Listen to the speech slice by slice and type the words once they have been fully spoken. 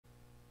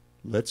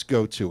Let's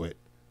go to it.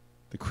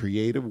 The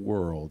creative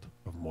world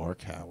of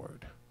Mark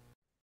Howard.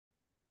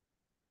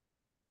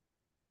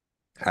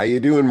 How you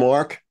doing,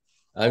 Mark?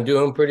 I'm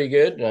doing pretty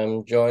good.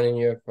 I'm joining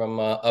you from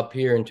up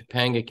here in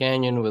Topanga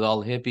Canyon with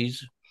all the hippies.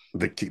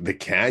 The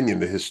canyon,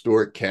 the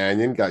historic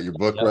canyon. Got your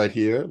book Yep. right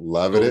here.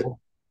 Loving it. Cool.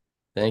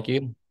 Thank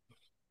you.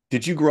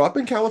 Did you grow up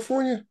in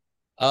California?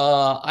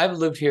 I've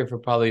lived here for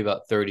probably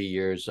about 30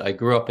 years. I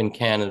grew up in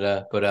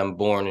Canada, but I'm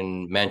born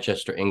in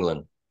Manchester,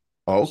 England.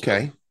 Oh, So,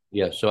 okay.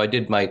 yeah, so I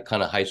did my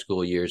kind of high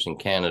school years in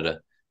Canada.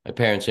 My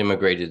parents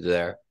immigrated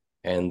there.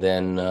 And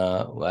then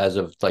as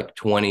of like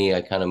 20,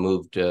 I kind of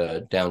moved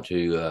down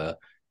to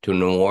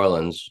New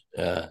Orleans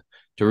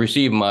to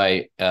receive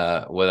my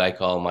what I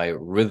call my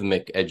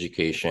rhythmic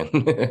education.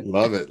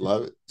 Love it.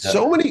 Love it. Yeah.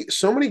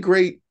 So many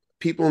great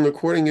people in the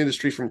recording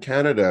industry from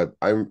Canada.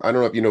 I don't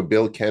know if you know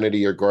Bill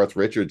Kennedy or Garth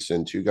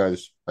Richardson, two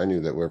guys I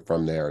knew that were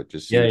from there. It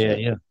just Yeah, seems yeah, like,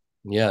 yeah.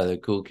 Yeah, they're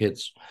cool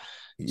kids.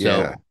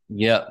 yeah. So,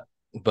 yeah,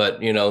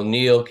 but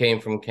Neil came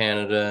from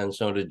Canada and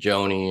so did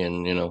Joni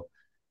and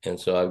and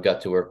so I've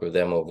got to work with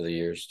them over the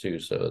years too.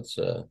 So it's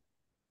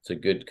a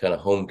good kind of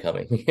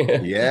homecoming.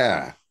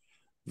 Yeah.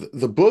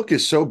 The book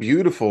is so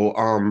beautiful.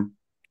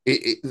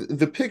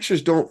 The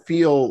pictures don't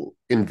feel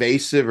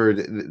invasive or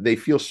they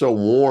feel so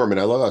warm. And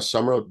I love how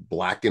some are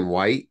black and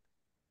white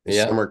and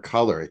Yeah. some are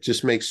color. It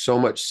just makes so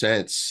much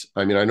sense.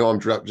 I mean, I know I'm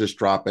just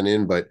dropping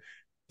in, but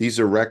these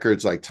are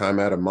records like Time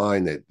Out of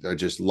Mind that are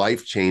just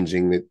life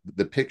changing. That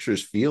the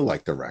pictures feel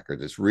like the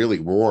record. It's really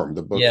warm.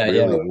 The book's Yeah,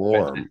 yeah. really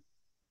Tried to warm.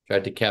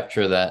 tried to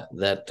capture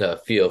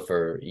that feel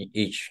for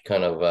each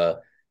kind of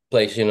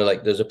place.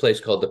 Like there's a place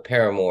called the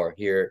Paramore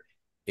here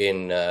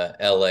in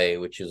LA,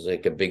 which is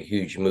like a big,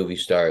 huge movie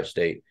star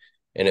estate,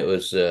 and it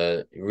was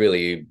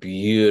really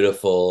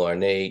beautiful,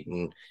 ornate,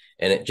 and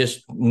it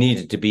just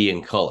needed to be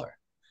in color.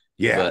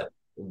 Yeah.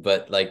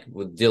 But like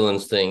with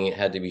Dylan's thing, it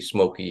had to be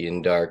smoky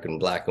and dark and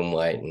black and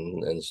white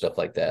and stuff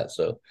like that.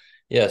 So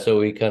yeah, so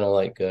we kind of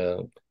like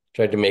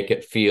tried to make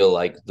it feel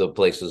like the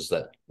places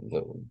that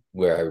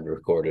where I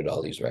recorded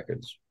all these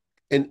records.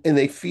 And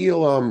they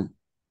feel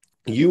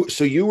you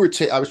were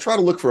I was trying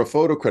to look for a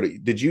photo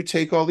credit. Did you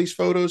take all these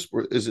photos?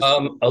 Or is this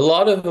A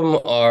lot of them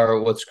are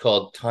what's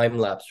called time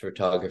lapse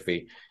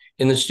photography.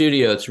 In the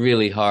studio, it's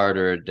really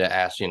harder to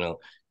ask,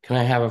 can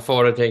I have a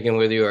photo taken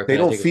with you, or they can I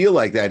don't take a feel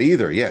like that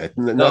either. Yeah,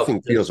 No,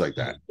 nothing feels like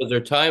that. but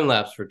they're time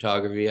lapse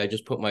photography. I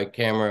just put my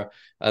camera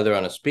either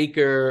on a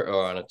speaker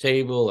or on a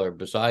table or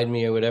beside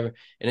me or whatever,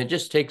 and it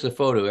just takes a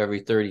photo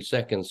every 30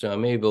 seconds. So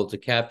I'm able to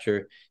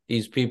capture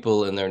these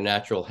people in their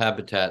natural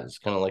habitat. It's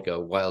kind of like a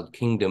wild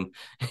kingdom,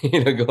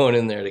 going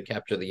in there to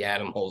capture the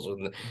animals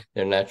in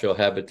their natural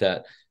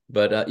habitat.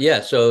 But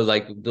yeah, so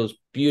like those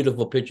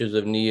beautiful pictures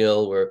of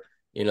Neil where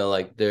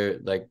like they're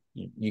like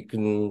you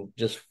can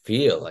just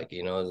feel like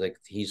like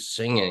he's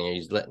singing and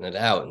he's letting it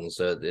out, and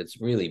so it's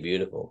really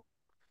beautiful.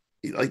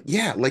 Like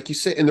yeah, like you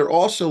said, and they're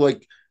also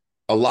like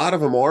a lot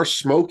of them are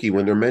smoky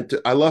when they're meant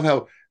to. I love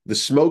how the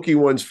smoky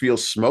ones feel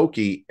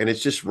smoky, and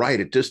it's just right.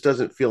 It just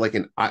doesn't feel like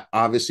an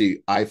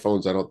obviously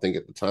iPhones. I don't think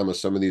at the time of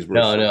some of these were.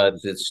 No, no,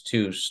 it's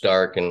too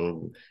stark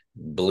and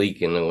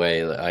bleak in the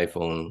way the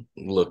iPhone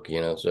look.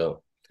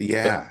 So but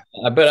Yeah,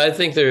 but I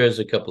think there is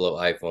a couple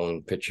of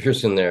iPhone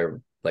pictures in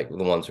there, like the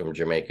ones from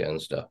Jamaica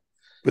and stuff.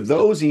 but So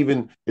those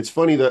even it's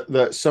funny that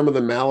the some of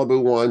the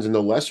Malibu ones and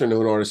the lesser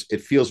known artists,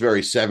 it feels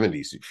very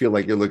 70s. You feel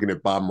like you're looking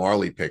at Bob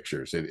Marley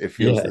pictures. It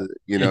feels yeah,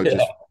 yeah,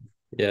 just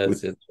yeah.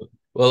 with It's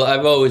well,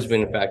 I've always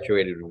been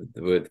infatuated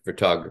with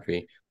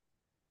photography,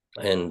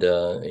 and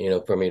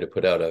for me to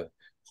put out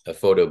a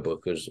photo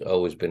book has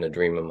always been a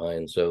dream of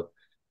mine. So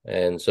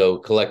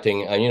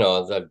collecting,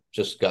 I've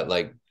just got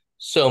like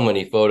so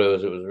many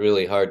photos. It was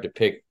really hard to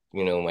pick,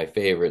 my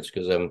favorites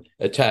because I'm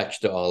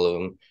attached to all of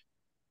them.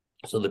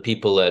 So the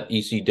people at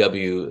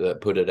ECW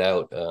that put it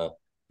out,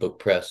 Book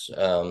Press,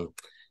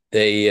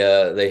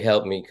 they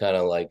helped me kind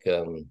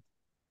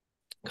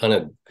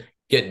of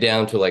get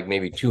down to like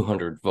maybe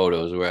 200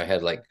 photos where I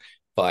had like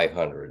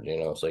 500.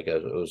 It's like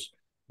it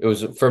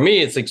was for me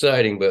it's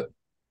exciting, but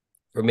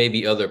for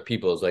maybe other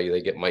people it's like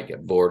they might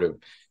get bored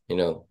of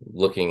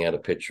looking at a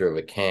picture of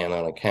a can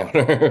on a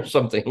counter or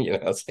something.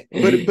 It's like,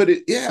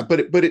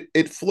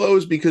 it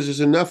flows because there's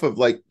enough of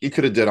like you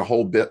could have did a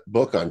whole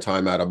book on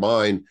Time Out of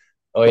Mind.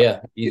 oh But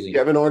yeah, you easy.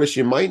 have an artist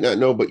you might not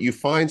know, but you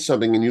find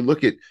something and you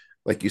look at,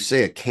 like you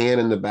say, a can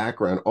in the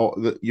background.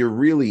 You're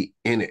really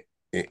in it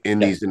in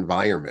Yeah, these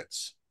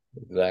environments.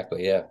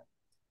 exactly. Yeah.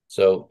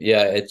 So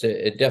yeah,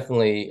 it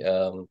definitely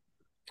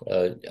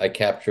I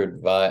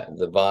captured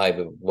the vibe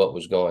of what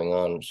was going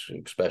on,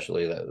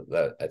 especially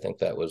that I think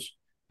that was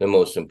the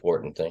most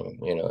important thing.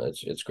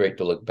 It's great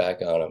to look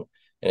back on them,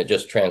 and it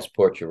just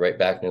transports you right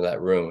back into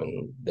that room,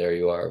 and there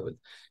you are with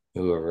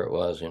whoever it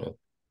was.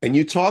 And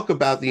you talk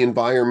about the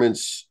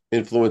environments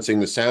influencing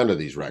the sound of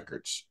these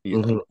records.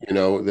 Hmm.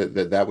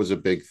 That was a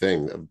big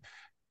thing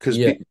because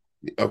Yeah.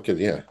 okay,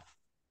 yeah,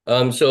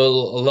 So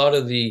a lot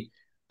of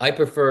I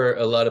prefer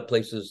a lot of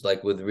places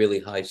like with really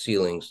high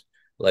ceilings.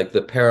 Like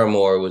the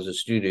Paramore was a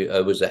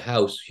studio, was a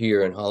house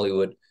here in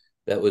Hollywood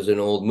that was an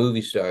old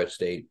movie star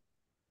estate.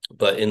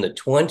 But in the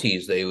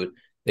 20s,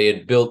 they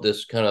had built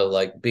this kind of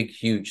like big,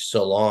 huge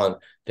salon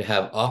to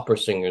have opera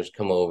singers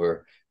come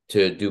over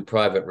to do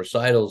private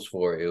recitals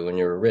for you when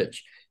you were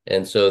rich.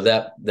 And so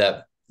that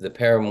the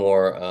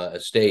Paramore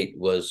estate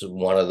was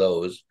one of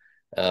those.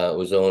 It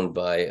was owned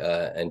by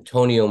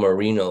Antonio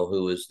Marino,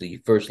 who was the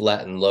first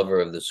Latin lover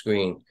of the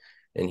screen,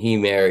 and he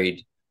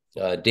married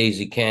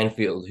Daisy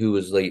Canfield, who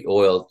was the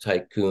oil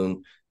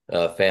tycoon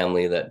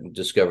family that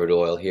discovered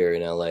oil here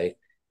in LA.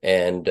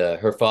 And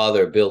her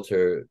father built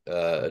her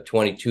a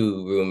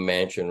 22-room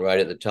mansion right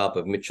at the top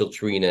of Mitchell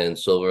Trina in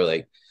Silver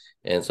Lake,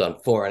 and it's on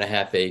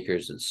 4.5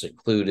 acres. It's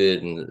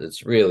secluded, and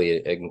it's really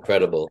an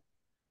incredible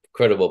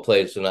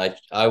place. And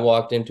I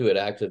walked into it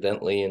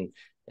accidentally and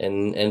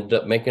ended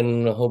up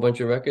making a whole bunch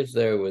of records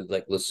there with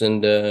like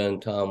Lucinda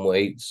and Tom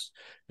Waits,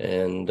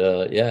 and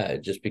yeah,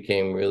 it just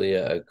became really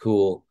a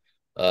cool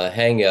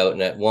hangout.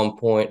 And at one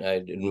point,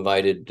 I'd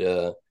invited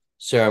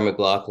Sarah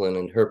McLachlan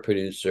and her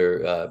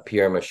producer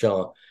Pierre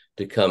Machon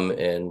to come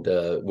and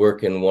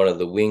work in one of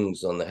the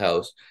wings on the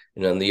house.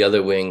 And on the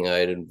other wing, I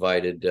had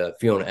invited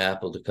Fiona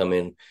Apple to come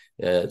in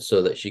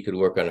so that she could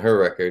work on her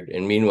record.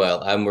 And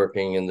meanwhile, I'm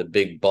working in the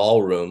big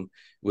ballroom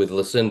with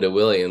Lucinda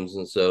Williams.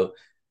 And so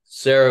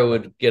Sarah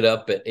would get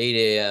up at 8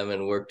 a.m.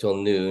 and work till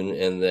noon.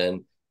 And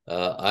then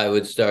I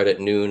would start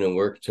at noon and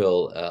work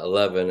till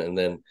 11. And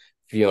then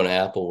Fiona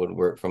Apple would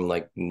work from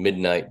like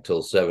midnight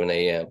till 7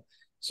 a.m.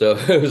 So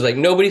it was like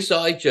nobody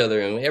saw each other,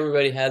 and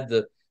everybody had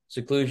the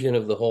seclusion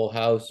of the whole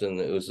house, and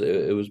it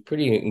was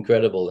pretty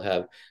incredible to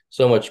have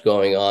so much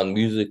going on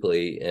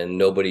musically, and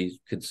nobody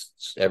could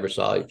ever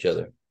saw each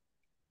other.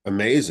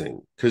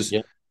 Amazing, because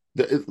Yeah,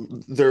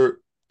 they're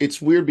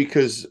it's weird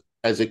because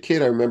as a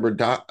kid I remember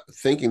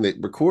thinking that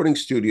recording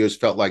studios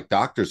felt like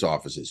doctors'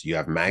 offices. You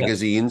have yeah.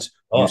 magazines,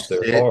 you Oh,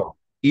 they're sit, horrible.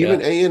 even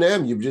Yeah,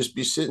 A&M, you'd just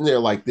be sitting there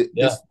like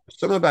yeah, this.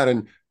 Something about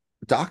a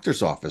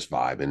doctor's office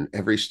vibe in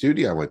every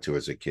studio I went to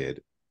as a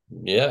kid.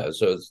 yeah.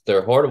 So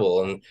they're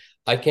horrible, and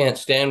I can't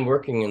stand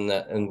working in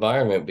that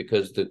environment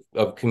because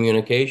of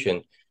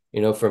communication.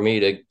 You know, for me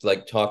to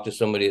like talk to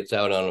somebody that's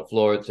out on the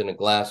floor, it's in a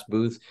glass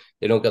booth,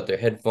 they don't got their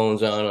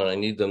headphones on, and I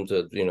need them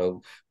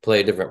to,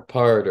 play a different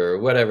part or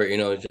whatever.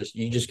 It's just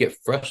you just get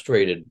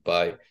frustrated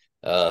by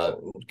uh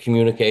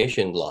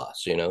communication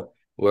loss.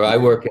 Where I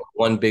Yeah. work in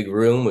one big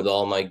room with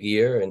all my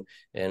gear,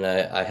 and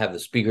I have the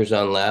speakers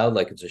on loud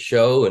like it's a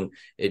show, and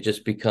it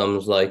just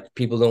becomes like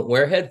people don't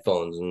wear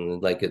headphones,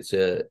 and like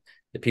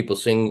the people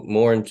sing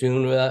more in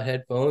tune without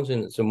headphones,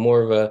 and it's a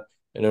more of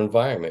an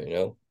environment.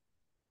 And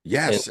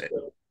Yes.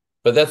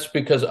 but that's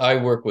because I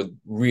work with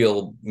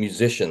real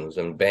musicians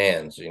and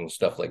bands and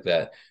stuff like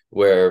that,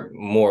 where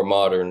more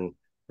modern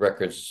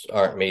records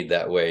aren't made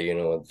that way.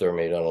 They're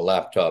made on a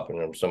laptop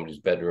and in somebody's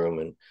bedroom,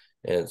 and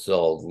it's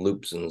all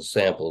loops and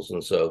samples.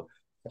 And so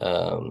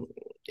um,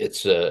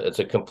 it's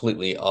a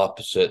completely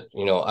opposite.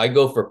 I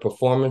go for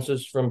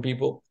performances from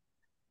people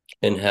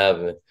and have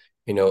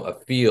a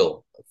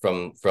feel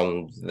from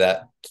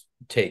that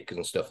take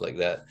and stuff like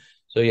that.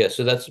 So yeah,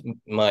 so that's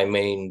my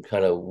main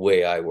kind of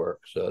way I work.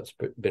 So it's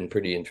been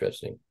pretty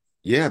interesting.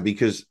 Yeah,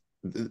 because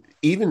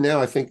even now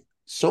I think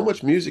so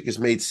much music is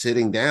made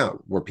sitting down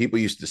where people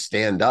used to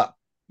stand up.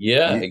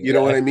 Yeah, You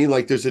know what I exactly. mean?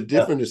 Like there's a Yeah,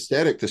 different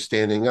aesthetic to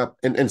standing up,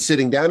 and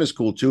sitting down is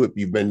cool too if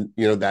you've been,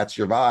 that's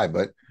your vibe.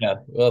 But yeah.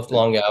 Well, it's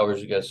long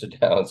hours, you got to sit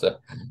down. So,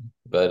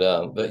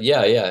 but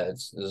yeah, yeah.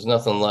 There's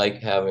nothing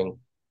like having,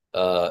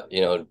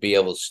 be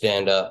able to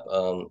stand up.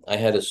 I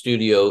had a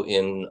studio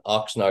in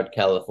Oxnard,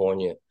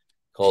 California,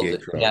 called the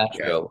Pietro, yeah,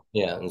 Teatro.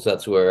 Yeah, and so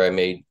that's where I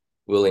made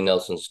Willie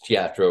Nelson's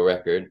Teatro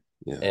record.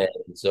 yeah, And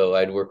so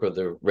I'd work with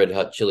the Red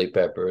Hot Chili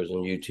Peppers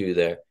and U2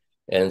 there.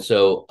 And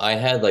so I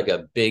had like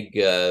a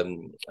big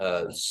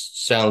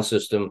sound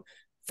system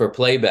for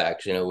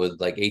playbacks, with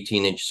like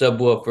 18-inch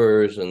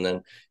subwoofers, and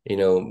then,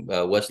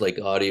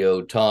 Westlake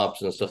Audio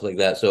tops and stuff like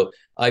that. So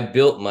I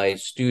built my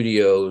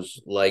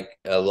studios like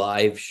a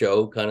live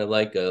show, kind of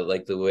like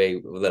the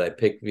way that I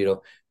pick,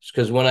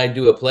 because when I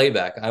do a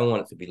playback, I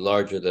want it to be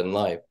larger than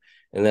life.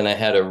 And then I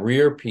had a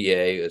rear PA,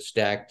 a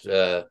stacked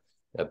a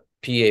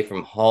PA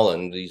from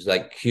Holland, these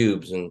like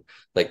cubes and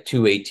like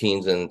two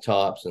 18s and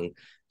tops. And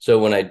so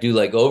when I do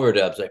like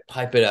overdubs, I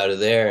pipe it out of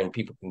there, and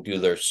people can do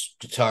their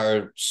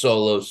guitar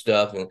solo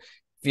stuff, and it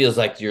feels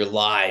like you're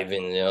live.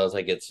 And it's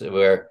like it's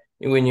where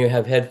when you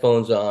have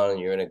headphones on and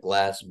you're in a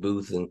glass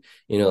booth, and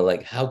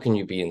like how can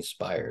you be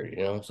inspired?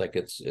 It's like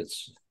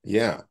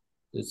yeah.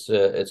 it's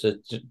a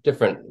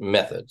different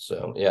method.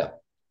 So yeah.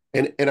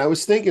 And I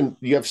was thinking,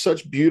 you have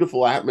such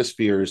beautiful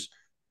atmospheres.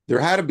 There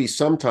had to be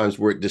some times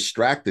where it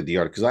distracted the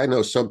art because I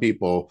know some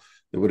people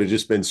that would have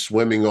just been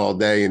swimming all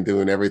day and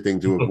doing everything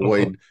to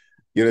avoid,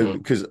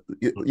 because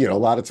a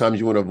lot of times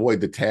you want to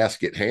avoid the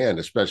task at hand,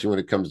 especially when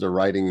it comes to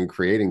writing and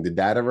creating. Did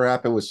that ever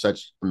happen with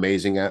such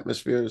amazing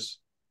atmospheres?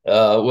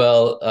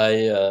 Well,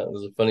 it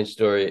was a funny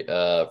story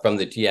from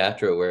the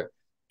Teatro where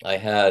I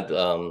had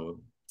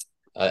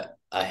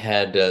I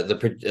had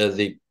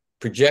the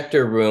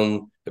projector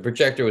room. The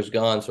projector was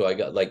gone, so I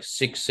got like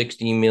 6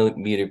 60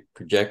 millimeter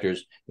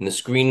projectors, and the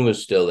screen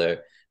was still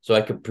there. so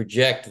I could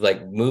project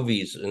like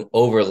movies and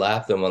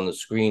overlap them on the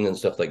screen and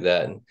stuff like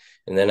that. And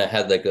then I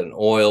had like an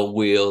oil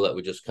wheel that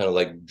would just kind of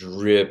like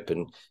drip,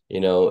 and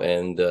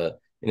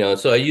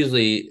so I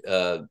usually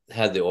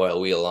had the oil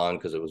wheel on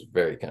because it was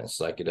very kind of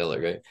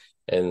psychedelic, right?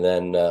 And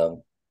then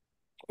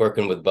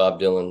working with Bob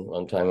Dylan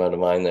one time out of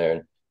mine there,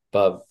 and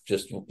Bob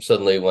just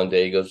suddenly one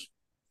day he goes,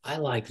 I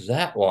like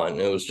that one.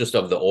 It was just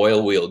of the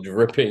oil wheel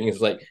dripping. It's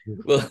like,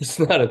 well, it's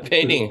not a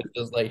painting, it's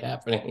just like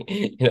happening.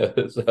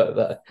 So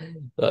I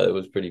thought it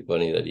was pretty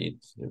funny that he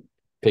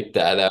picked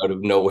that out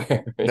of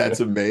nowhere. That's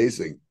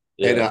amazing.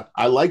 And Yeah.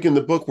 I like in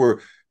the book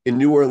where in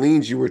New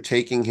Orleans you were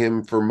taking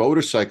him for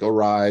motorcycle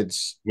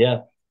rides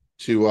Yeah.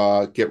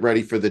 to get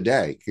ready for the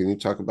day. Can you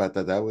talk about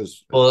that? That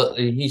was Well,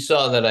 he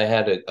saw that I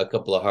had a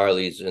couple of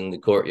Harleys in the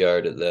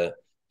courtyard at the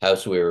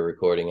house we were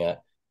recording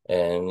at.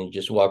 And he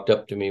just walked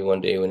up to me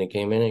one day when he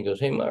came in and he goes,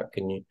 Hey, Mark,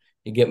 can you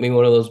get me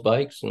one of those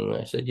bikes? And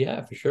I said,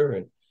 Yeah, for sure.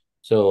 And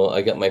so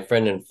I got my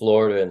friend in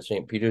Florida and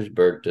St.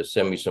 Petersburg to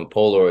send me some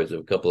Polaroids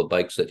of a couple of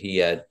bikes that he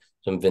had,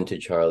 some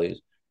vintage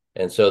Harleys.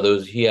 And so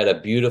he had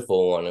a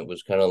beautiful one. It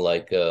was kind of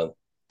like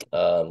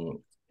um,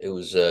 it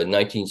was a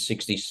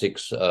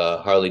 1966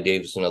 Harley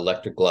Davidson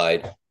Electric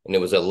Glide, and it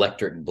was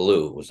electric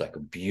blue. It was like a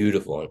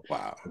beautiful one.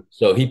 wow.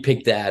 So he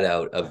picked that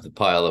out of the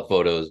pile of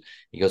photos.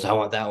 He goes, I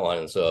want that one.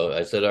 And so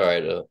I said, all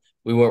right.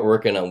 We weren't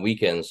working on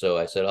weekends, so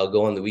I said, I'll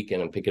go on the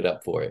weekend and pick it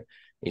up for you.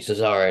 He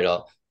says, all right,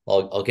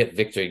 I'll get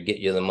Victor to get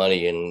you the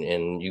money,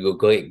 and you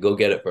go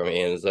get it for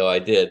me. And so I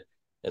did.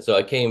 And so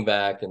I came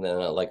back, and then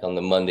like on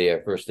the Monday,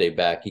 our first day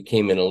back, he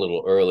came in a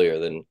little earlier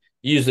than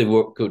usually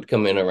would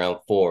come in around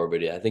 4,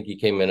 but I think he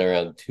came in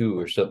around 2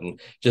 or something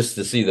just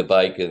to see the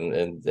bike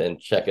and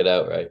check it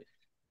out, right?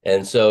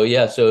 And so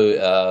yeah,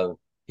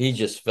 he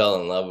just fell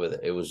in love with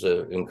it. It was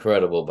an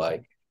incredible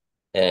bike,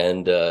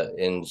 and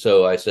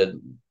so I said,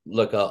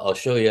 look, I'll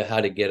show you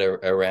how to get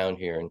around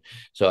here. And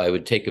so I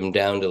would take him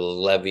down to the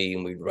levee,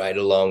 and we'd ride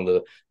along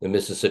the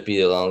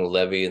Mississippi along the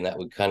levee, and that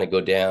would kind of go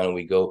down, and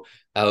we go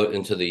out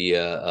into the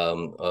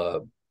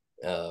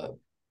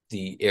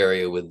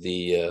area with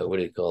the what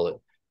do you call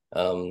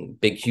it,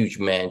 big huge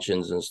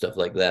mansions and stuff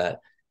like that.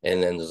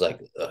 And then there's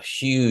like a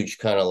huge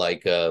kind of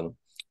like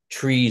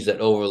trees that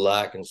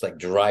overlap, and it's like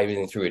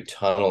driving through a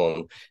tunnel.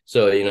 And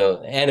so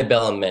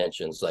antebellum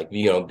mansions, like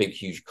big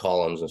huge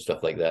columns and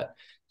stuff like that.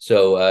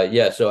 So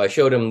so I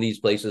showed him these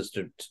places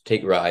to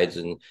take rides,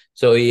 and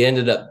so he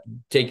ended up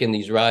taking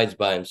these rides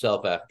by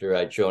himself after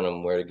I'd shown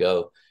him where to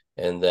go.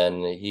 And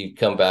then he'd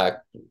come back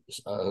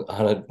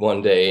on it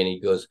one day, and he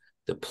goes,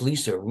 the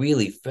police are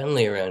really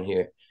friendly around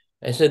here.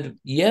 I said,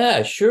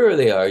 yeah, sure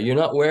they are. You're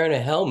not wearing a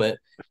helmet,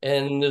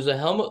 and there's a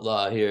helmet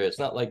law here. It's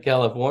not like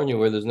California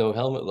where there's no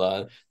helmet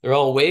law. They're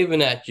all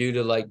waving at you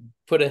to like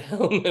put a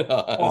helmet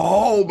on.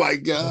 Oh my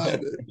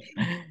God.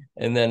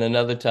 And then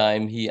another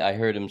time I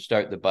heard him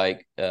start the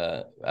bike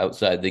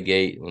outside the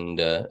gate, and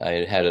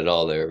I had it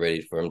all there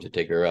ready for him to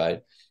take a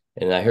ride.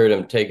 And I heard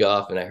him take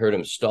off, and I heard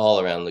him stall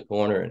around the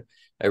corner, and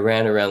I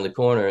ran around the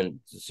corner and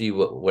to see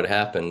what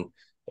happened.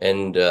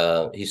 And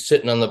he's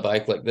sitting on the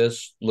bike like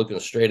this, looking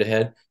straight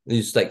ahead.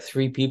 There's like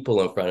 3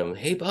 people in front of him.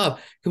 Hey, Bob,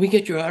 can we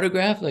get your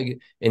autograph?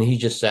 And he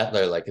just sat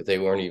there like if they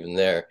weren't even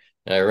there.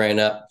 And I ran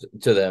up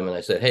to them and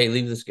I said, hey,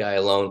 leave this guy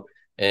alone.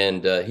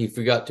 And he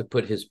forgot to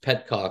put his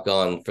petcock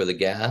on for the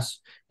gas.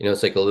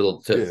 It's like a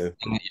little thing that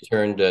you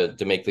turn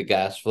to make the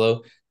gas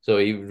flow. So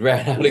he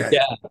ran out of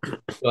gas.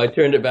 So I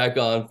turned it back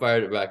on,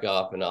 fired it back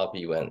off, and off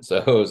he went. So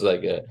it was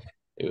like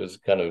it was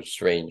kind of a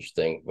strange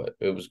thing, but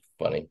it was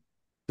funny.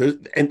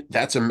 And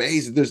that's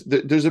amazing.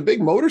 There's a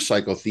big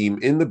motorcycle theme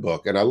in the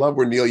book, and I love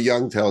where Neil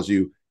Young tells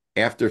you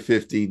after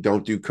 50,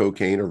 don't do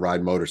cocaine or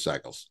ride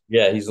motorcycles.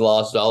 Yeah, he's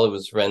lost all of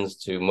his friends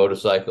to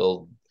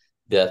motorcycle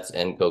deaths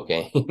and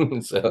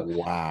cocaine. So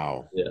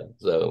wow. yeah,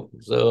 so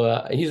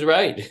he's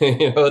right.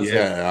 It's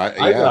Yeah, like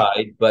I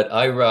ride, but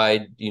I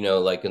ride,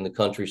 like in the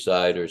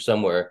countryside or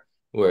somewhere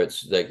where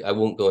it's like I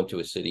won't go into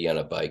a city on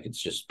a bike.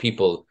 It's just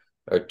people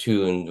are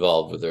too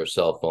involved with their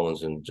cell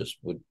phones and just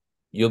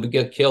you'll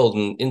get killed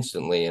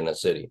instantly in a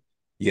city.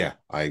 Yeah,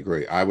 I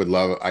agree.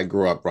 I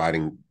grew up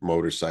riding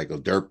motorcycle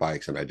dirt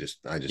bikes, and I just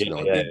know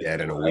I'd be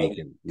dead in a week.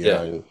 And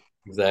yeah,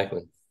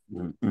 exactly.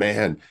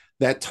 Man,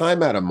 that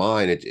Time Out of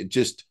Mind, it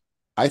just,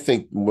 I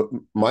think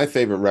my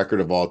favorite record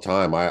of all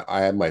time, I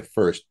had my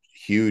first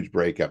huge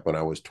breakup when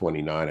I was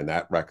 29, and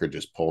that record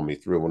just pulled me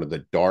through one of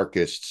the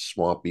darkest,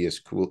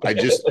 swampiest, cool. I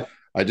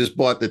just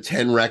bought the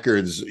 10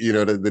 records,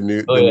 the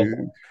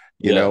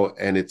new,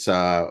 and it's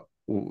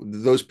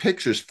those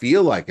pictures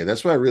feel like it.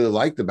 That's what I really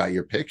liked about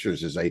your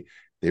pictures is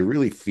they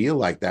really feel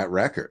like that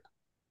record.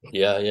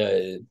 Yeah,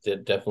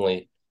 it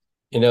definitely.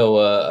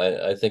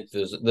 I think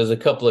there's a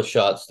couple of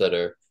shots that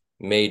are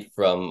made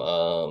from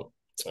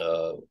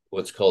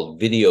what's called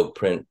video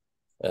print.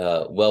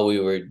 While we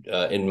were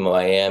in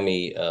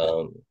Miami,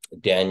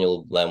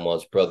 Daniel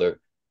Lanois' brother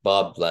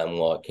Bob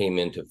Lanois came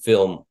in to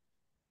film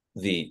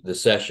the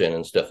session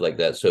and stuff like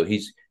that. So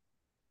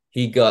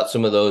he got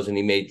some of those, and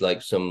he made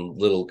like some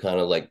little kind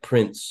of like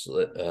prints,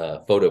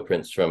 photo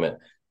prints from it.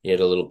 he had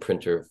a little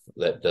printer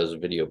that does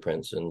video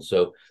prints. And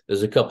so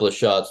there's a couple of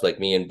shots like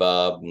me and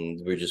Bob,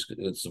 and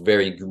it's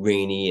very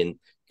grainy and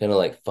kind of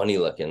like funny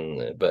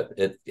looking, but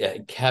it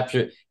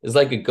capture it's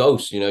like a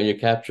ghost, you're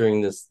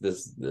capturing this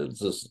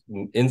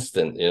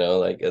instant,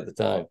 like at the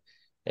time.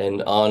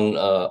 And on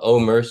Oh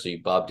Mercy,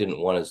 Bob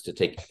didn't want us to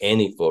take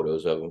any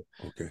photos of him.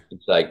 Okay.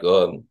 It's like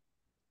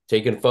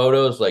taking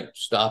photos, like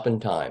stop in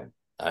time.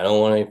 I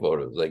don't want any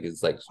photos. Like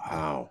it's like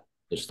Wow.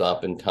 just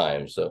stop in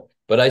time. So,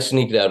 but I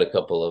sneaked out a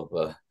couple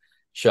of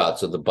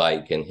shots of the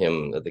bike and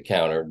him at the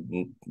counter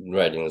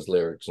writing his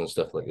lyrics and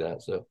stuff like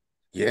that. So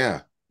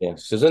Yeah. yeah,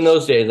 because in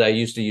those days I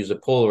used to use a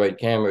Polaroid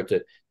camera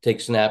to take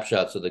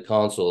snapshots of the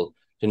console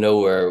to know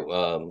where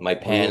my Oh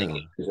panning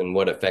yeah. is and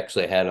what effects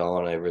I had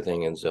on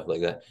everything and stuff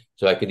like that.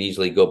 So I could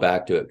easily go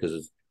back to it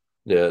because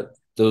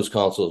those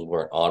consoles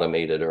weren't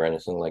automated or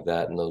anything like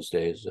that in those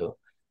days. So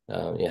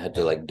you had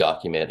to like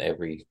document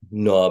every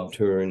knob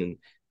turn and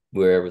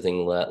where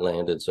everything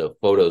landed. So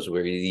photos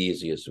were the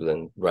easiest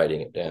than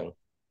writing it down.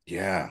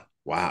 Yeah.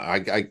 Wow.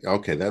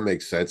 Okay, that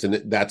makes sense. And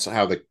that's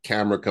how the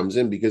camera comes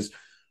in because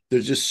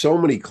there's just so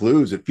many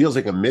clues. It feels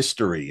like a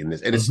mystery in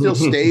this, and it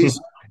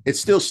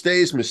still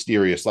stays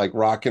mysterious, like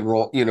rock and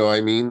roll. You know what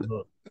I mean?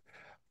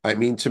 I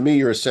mean, to me,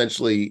 you're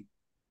essentially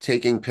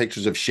taking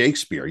pictures of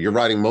Shakespeare. You're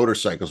riding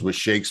motorcycles with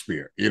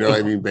Shakespeare. You know what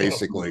I mean?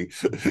 Basically,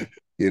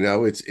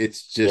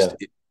 it's Yeah. just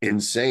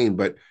insane.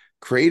 But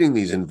creating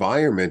these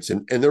environments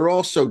and they're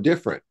all so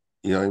different.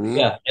 You know what I mean?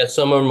 Yeah, yeah.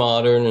 Some are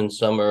modern and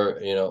some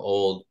are,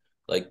 old.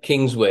 Like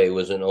Kingsway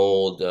was an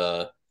old,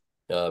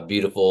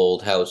 beautiful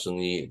old house in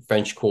the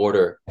French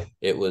Quarter.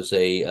 It was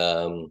a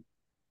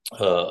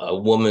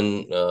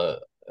woman,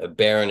 a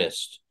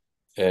baroness.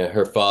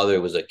 Her father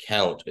was a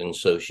count, and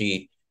so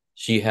she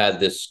had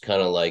this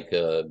kind of like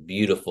a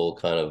beautiful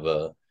kind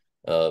of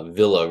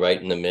villa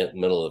right in the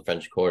middle of the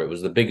French Quarter. It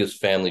was the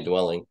biggest family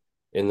dwelling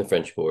in the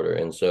French Quarter,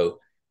 and so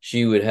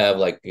she would have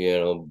like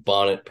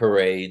bonnet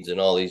parades and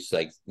all these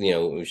like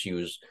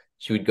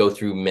she would go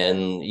through men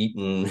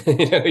eating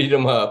eat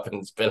them up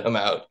and spit them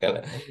out kind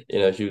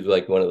of she was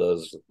like one of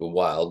those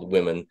wild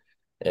women.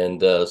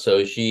 And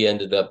so she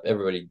ended up,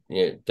 everybody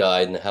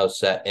died, and the house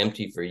sat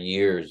empty for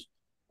years.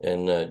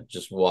 And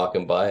just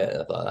walking by it,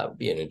 I thought that would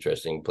be an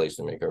interesting place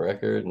to make a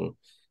record. And,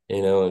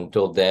 and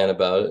told Dan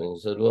about it. And he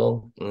said,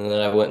 well, and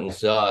then I went and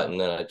saw it. And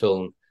then I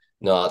told him,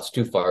 no, it's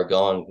too far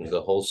gone.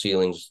 The whole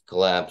ceiling's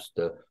collapsed.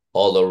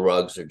 All the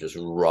rugs are just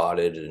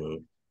rotted.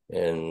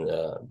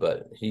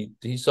 But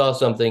he saw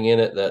something in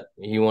it that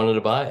he wanted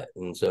to buy it.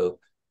 And so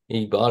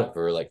he bought it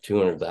for like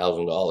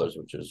 $200,000,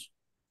 which is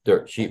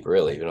dirt cheap,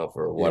 really,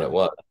 for what Yeah. it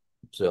was.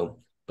 So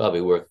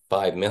probably worth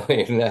 5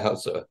 million now.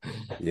 So,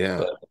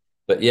 Yeah.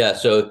 but yeah.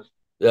 So,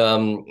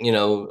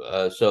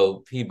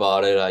 so he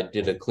bought it. I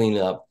did a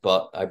cleanup,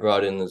 but I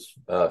brought in this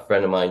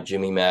friend of mine,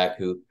 Jimmy Mack,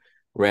 who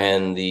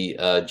ran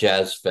the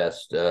Jazz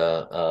Fest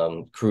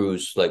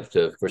cruise, like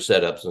for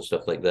setups and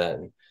stuff like that.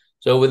 And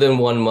so within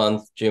 1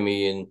 month,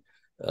 Jimmy and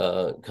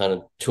kind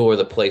of tore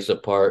the place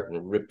apart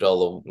and ripped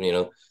all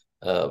the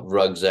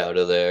rugs out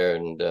of there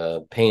and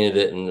painted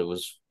it, and it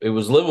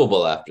was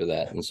livable after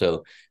that. And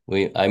so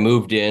I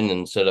moved in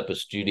and set up a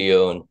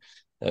studio, and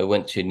I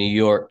went to New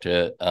York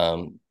to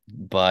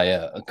buy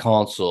a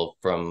console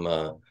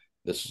from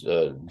this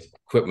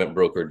equipment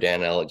broker,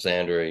 Dan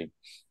Alexander. He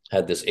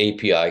had this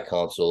API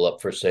console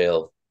up for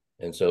sale,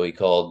 and so he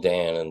called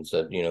Dan and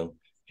said,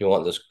 if you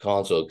want this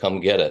console, come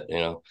get it.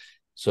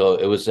 So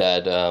it was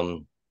at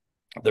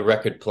the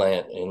record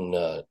plant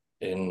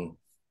in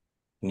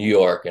New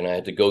York, and I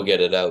had to go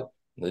get it out.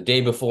 The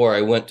day before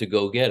I went to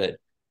go get it,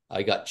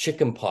 I got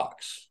chicken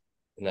pox,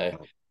 and I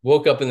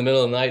woke up in the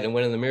middle of the night and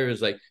went in the mirror. It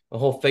was like my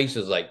whole face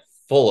is like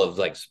full of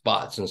like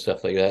spots and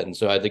stuff like that. And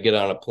so I had to get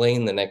on a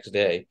plane the next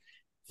day,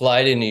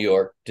 fly to New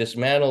York,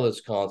 dismantle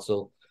this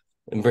console,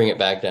 and bring it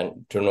back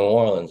down to New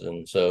Orleans.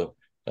 And so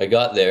I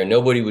got there.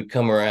 Nobody would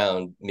come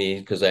around me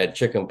because I had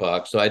chicken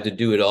pox, so I had to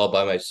do it all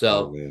by Oh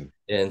myself. man.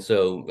 And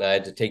so I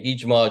had to take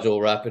each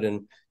module, wrap it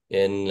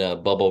in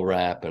bubble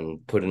wrap,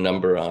 and put a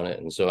number on it.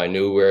 And so I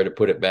knew where to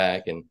put it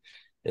back. And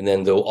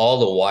then all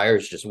the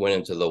wires just went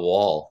into the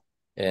wall,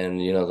 and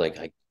like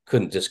I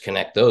couldn't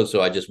disconnect those,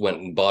 so I just went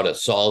and bought a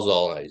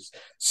Sawzall, and I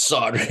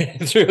sawed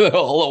right through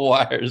all the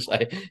wires.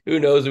 Who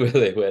knows where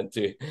they went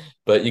to,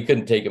 but you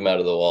couldn't take them out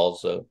of the wall.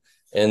 So,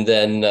 and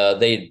then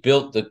they had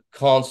built the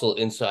console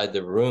inside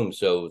the room,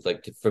 so it was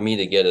like for me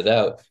to get it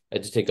out, I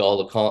had to take all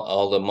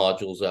the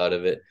modules out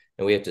of it,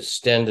 and we had to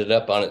stand it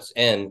up on its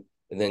end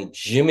and then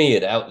jimmy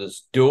it out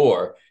this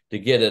door to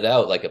get it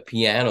out like a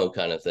piano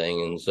kind of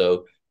thing. And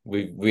so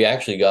we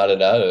actually got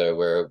it out of there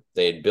where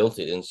they had built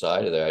it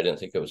inside of there. I didn't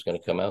think it was going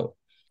to come out,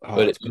 Oh,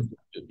 but that's good.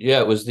 yeah,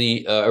 it was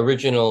the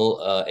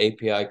original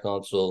API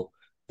console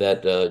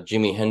that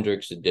Jimi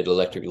Hendrix did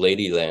Electric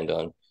Ladyland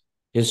on.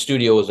 His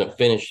studio wasn't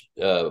finished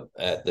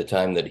at the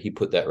time that he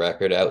put that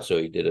record out, so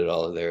he did it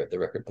all there at the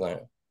record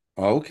plant.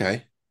 Oh,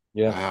 okay.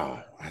 Yeah.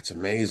 Wow, that's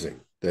amazing.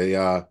 They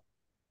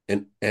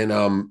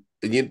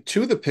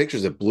two of the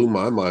pictures that blew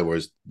my mind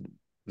was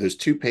there's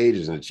two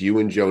pages and it's you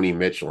and Joni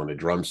Mitchell in a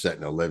drum set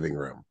in a living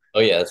room. Oh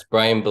yeah, it's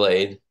Brian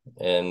Blade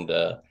and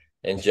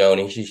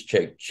Joni. She's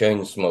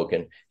chain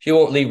smoking. She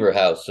won't leave her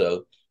house,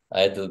 so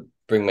I had to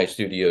bring my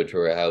studio to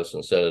her house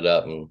and set it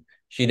up. And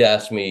she'd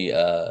asked me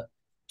to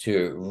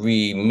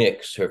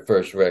remix her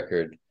first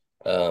record,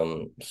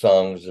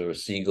 songs of a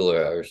Seagull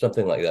or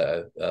something like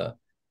that.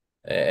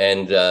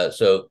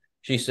 So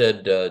she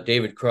said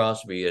David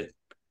Crosby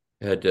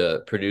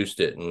had produced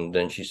it, and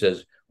then she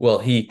says, "Well,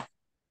 he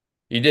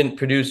didn't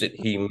produce it;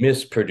 he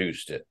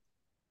misproduced it."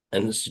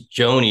 And this is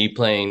Joni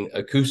playing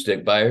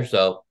acoustic by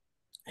herself,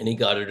 and he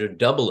got her to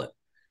double it.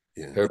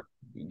 Yeah. Her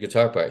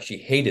guitar part, she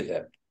hated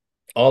that.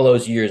 All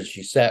those years,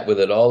 she sat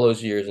with it all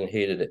those years and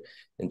hated it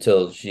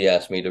until she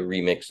asked me to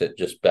remix it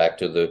just back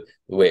to the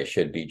way it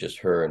should be, just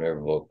her and her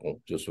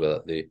vocal, just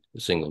without the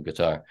single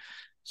guitar.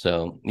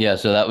 So yeah,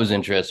 so that was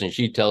interesting.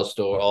 She tells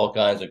all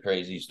kinds of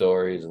crazy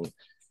stories, and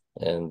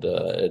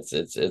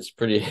it's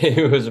pretty.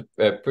 It was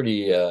a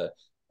pretty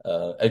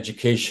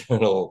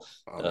educational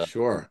I'm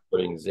sure.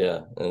 recordings.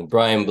 Yeah, and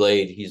Brian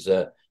Blade, he's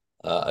a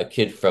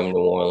kid from New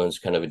Orleans,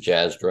 kind of a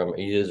jazz drummer.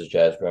 He is a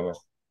jazz drummer.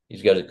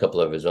 He's got a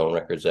couple of his own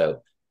records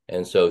out,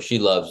 and so she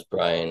loves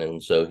Brian,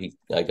 and so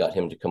I got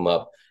him to come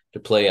up to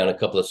play on a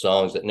couple of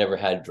songs that never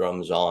had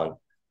drums on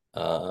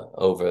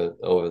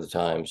over the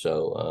time.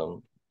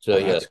 So Oh,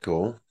 yeah, that's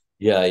cool.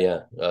 yeah.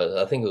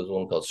 I think it was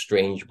one called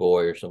Strange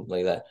Boy or something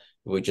like that.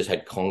 We just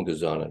had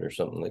congas on it or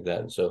something like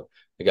that. And so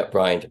I got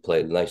Brian to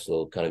play a nice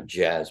little kind of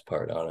jazz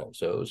part on it.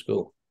 So it was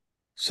cool.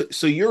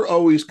 So you're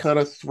always kind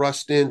of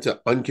thrust into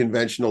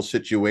unconventional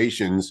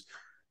situations,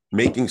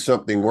 making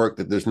something work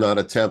that there's not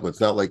a template.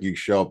 It's not like you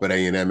show up at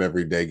A&M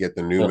every day, get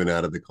the No, Newman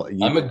out of the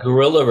I'm a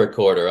guerrilla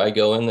recorder. I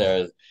go in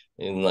there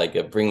and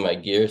like bring my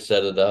gear,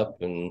 set it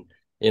up, and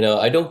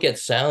I don't get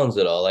sounds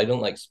at all. I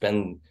don't like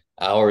spend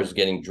hours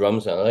getting drum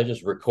sound. I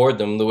just record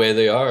them the way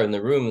they are in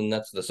the room, and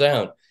that's the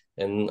sound.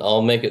 And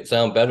I'll make it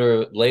sound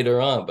better later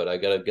on, but I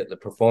got to get the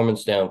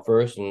performance down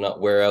first and not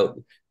wear out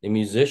the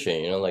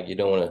musician. Like you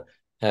don't want to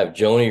have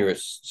Joni or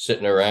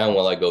sitting around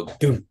while I go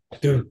do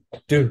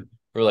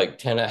for like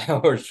 10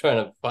 hours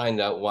trying to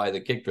find out why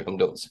the kick drum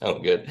don't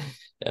sound good.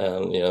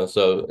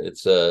 So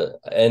it's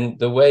and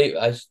the way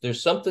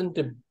there's something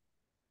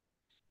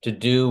to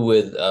do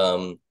with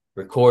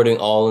recording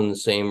all in the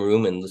same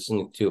room and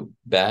listening to it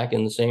back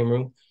in the same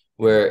room, yeah.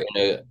 where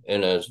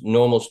in a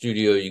normal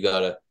studio you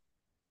gotta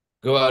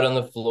go out on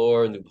the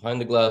floor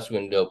behind the glass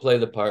window, play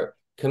the part,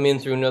 come in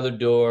through another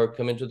door,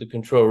 come into the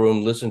control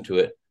room, listen to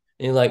it,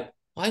 and you're like,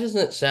 why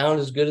doesn't it sound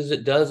as good as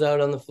it does out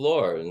on the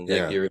floor? And like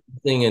Yeah. you're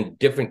sitting in a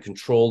different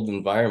controlled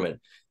environment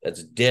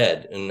that's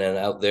dead, and then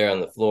out there on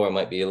the floor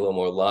might be a little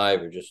more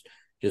live or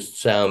just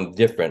sound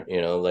different.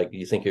 Like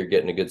you think you're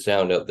getting a good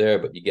sound out there,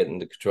 but you get in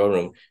the control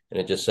room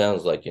and it just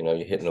sounds like you're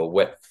hitting a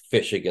wet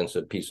fish against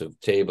a piece of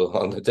table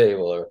on the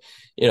table, or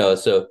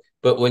so.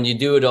 But when you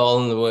do it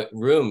all in the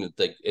room,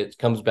 it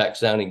comes back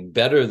sounding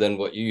better than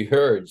what you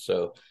heard.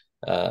 So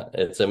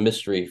it's a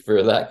mystery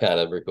for that kind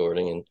of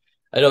recording. And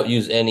I don't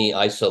use any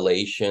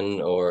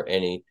isolation or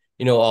any,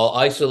 I'll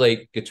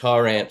isolate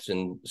guitar amps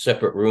in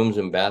separate rooms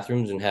and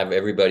bathrooms and have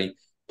everybody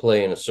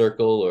play in a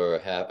circle or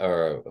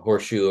a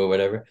horseshoe or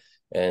whatever.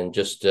 And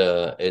just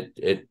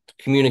it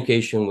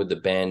communication with the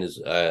band is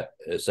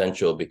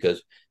essential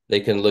because they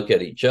can look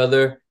at each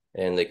other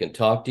and they can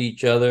talk to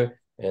each other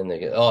and they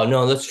go, oh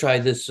no, let's try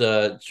this.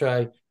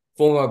 Try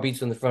 4 more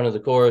beats in the front of the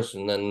chorus,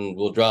 and then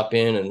we'll drop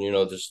in, and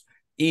just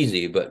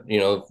easy. But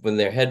when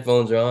their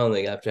headphones are on,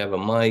 they have to have a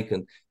mic,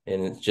 and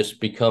it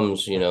just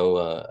becomes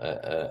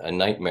a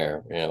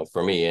nightmare,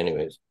 for me,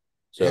 anyways.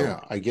 So Yeah,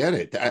 I get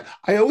it.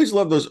 I always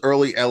love those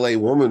early LA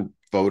Woman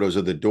photos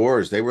of the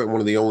Doors. They were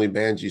one of the only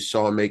bands you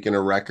saw making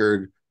a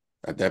record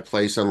at that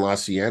place on La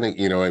Cienega.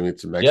 I mean,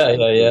 it's a yeah, Mexican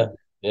yeah, yeah, food.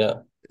 yeah.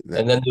 That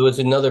And then there was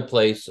another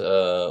place.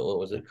 What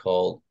was it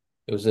called?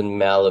 It was in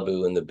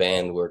Malibu, and the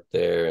band worked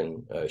there,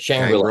 and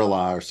Shangri-La.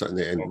 Shangri-La or something.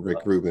 And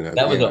Rick Rubin has,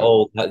 That was an yeah.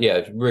 old,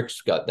 yeah.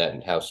 Rick's got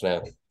that house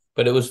now,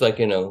 but it was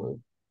like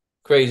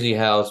crazy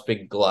house,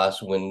 big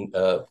glass,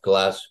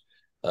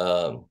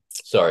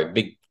 sorry,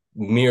 big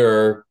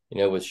mirror,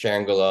 with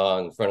Shangri-La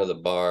in front of the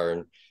bar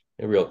and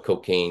a real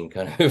cocaine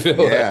kind of feel.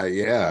 Yeah,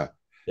 yeah.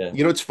 Yeah.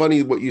 It's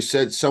funny what you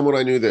said. Someone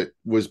I knew that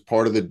was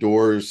part of the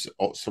Doors,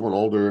 someone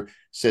older,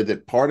 said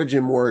that part of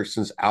Jim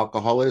Morrison's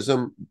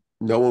alcoholism,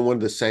 no one wanted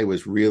to say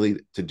was really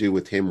to do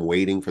with him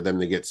waiting for them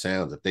to get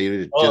sounds. Oh,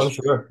 I'm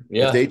sure.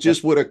 If they Yeah.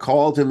 just would have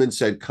called him and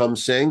said, "Come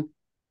sing,"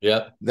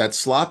 Yeah. that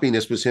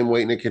sloppiness was him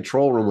waiting in a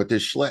control room with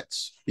his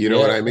Schlitz. You know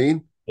what Yeah. I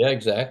mean? Yeah.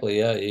 Exactly.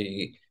 Yeah.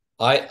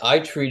 I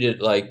treat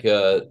it like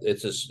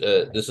this is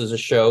a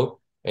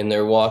show, and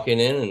they're walking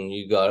in, and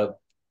you gotta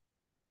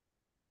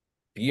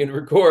be and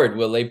record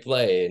while they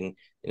play, and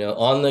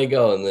on they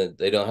go, and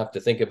they don't have to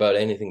think about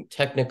anything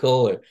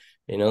technical or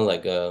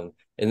like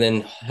and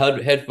then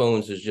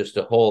headphones is just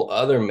a whole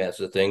other mess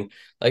of thing.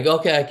 Like,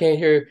 okay, I can't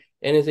hear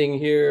anything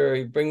here, or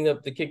you bring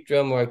up the kick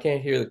drum, or I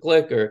can't hear the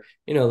click, or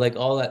like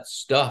all that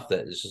stuff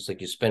that is just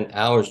like you spend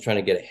hours trying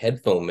to get a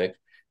headphone mix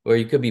where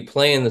you could be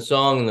playing the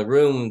song in the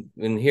room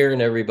and hearing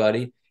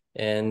everybody,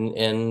 and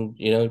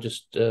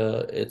just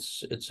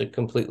it's a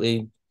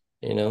completely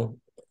you know,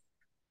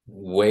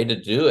 way to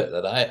do it.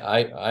 That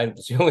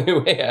it's the only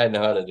way I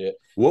know how to do it.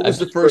 What I've was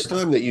the just first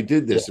time that you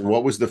did yeah. this, and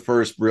what was the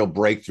first real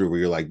breakthrough where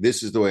you're like,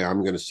 "This is the way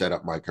I'm going to set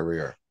up my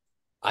career"?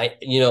 I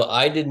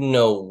didn't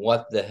know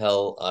what the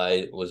hell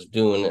I was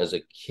doing as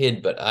a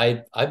kid, but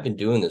I've been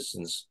doing this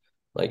since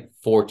like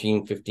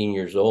 14, 15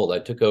 years old. I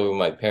took over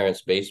my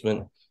parents'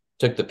 basement,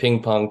 took the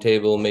ping pong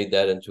table, made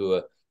that into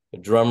a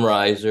drum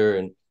riser,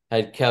 and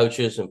had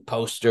couches and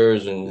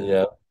posters,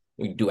 and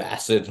we do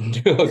acid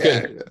and do all kind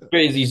Yeah, of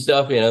crazy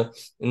stuff. And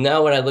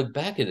now when I look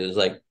back at it, it's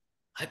like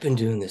I've been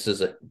doing this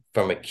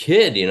from a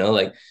kid,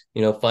 like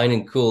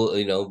finding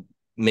cool,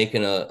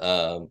 making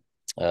a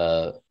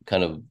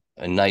kind of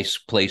a nice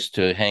place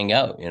to hang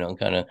out,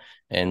 kind of,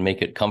 and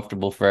make it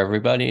comfortable for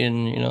everybody.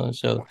 And,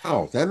 so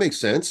wow, that makes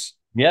sense.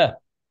 yeah,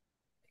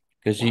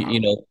 because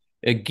Wow,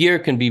 a gear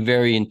can be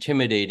very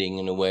intimidating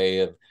in a way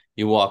of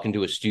you walk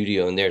into a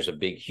studio and there's a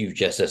big, huge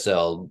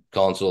SSL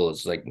console.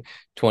 It's like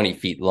 20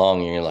 feet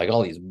long, and you're like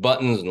all these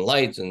buttons and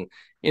lights, and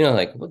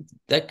like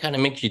that kind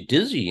of makes you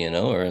dizzy,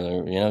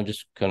 or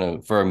just kind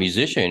of for a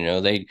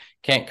musician, they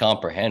can't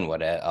comprehend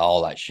what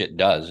all that shit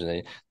does.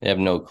 They have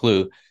no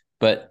clue.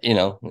 But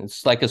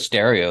it's like a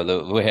stereo.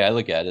 The way I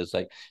look at it is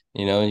like,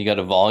 you got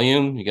a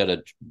volume, you got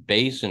a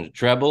bass and a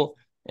treble,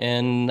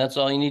 and that's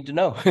all you need to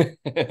know.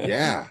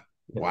 yeah,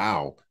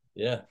 wow.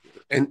 Yeah.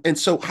 And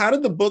so, how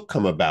did the book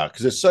come about?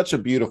 Because it's such a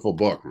beautiful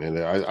book, man.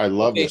 I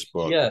love Okay. this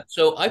book. Yeah.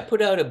 So I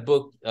put out a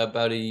book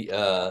about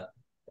a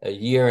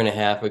year and a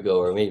half ago,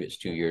 or maybe it's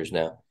 2 years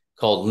now,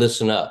 called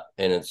 "Listen Up,"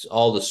 and it's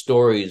all the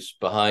stories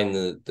behind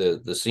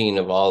the scene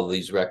of all of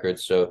these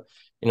records. So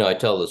I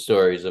tell the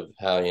stories of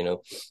how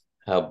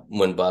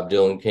when Bob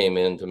Dylan came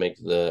in to make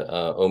the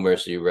 "Oh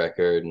Mercy"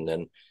 record, and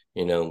then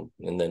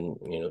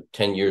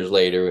 10 years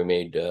later we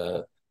made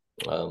the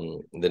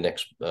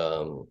next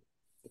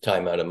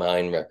Time Out of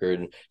Mind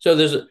record. So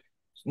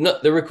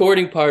the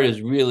recording part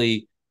is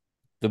really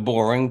the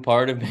boring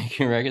part of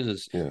making records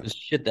is Yeah, the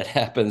shit that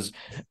happens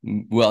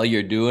while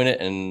you're doing it,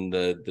 and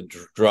the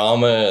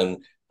drama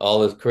and all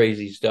this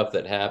crazy stuff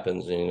that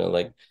happens.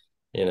 And,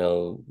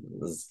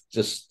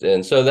 just,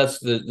 and so that's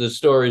the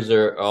stories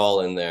are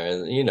all in there.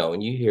 And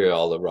when you hear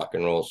all the rock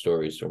and roll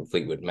stories from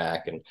Fleetwood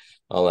Mac and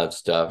all that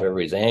stuff,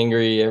 everybody's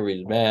angry,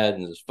 everybody's mad,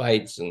 and there's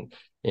fights, and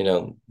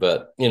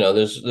but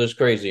there's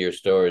crazier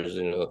stories.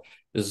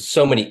 There's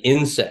so many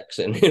insects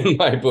in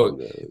my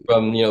book,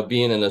 from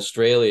being in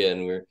Australia,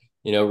 and we're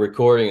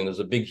recording, and there's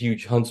a big,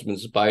 huge huntsman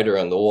spider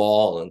on the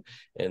wall,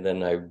 and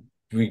then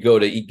we go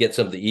to get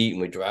something to eat, and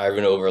we're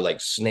driving over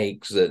like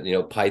snakes that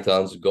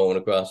pythons going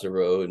across the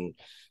road, and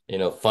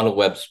funnel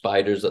web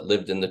spiders that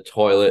lived in the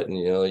toilet, and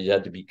you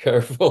had to be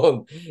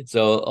careful.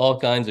 So all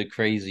kinds of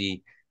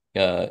crazy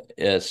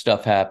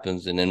stuff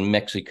happens, and in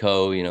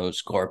Mexico,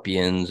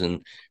 scorpions,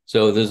 and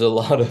so there's a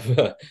lot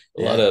of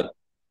yeah.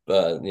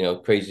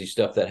 crazy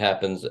stuff that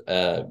happens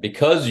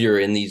because you're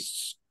in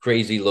these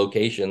crazy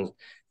locations,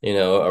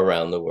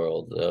 around the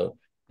world.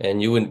 And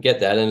you wouldn't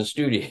get that in a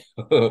studio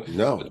with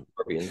No,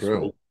 scorpions.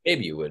 true.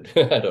 Maybe you would.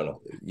 I don't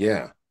know.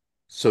 Yeah.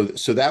 So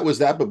that was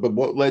that, but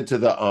what led to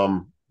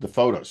the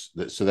photos?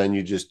 So then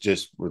you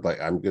just were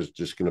like, I'm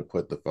just gonna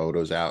put the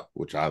photos out,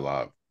 which I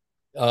love.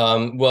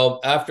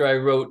 Well, after I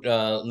wrote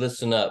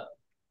Listen Up,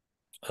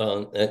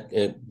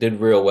 it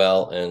did real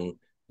well, and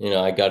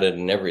I got it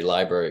in every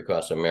library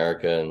across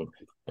America,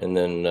 and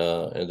then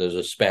there's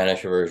a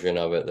Spanish version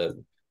of it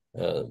that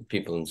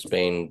people in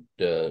Spain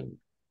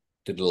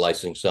did the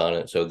licensing on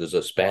it. So there's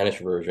a Spanish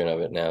version of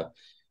it now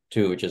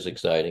too, which is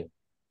exciting.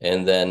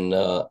 And then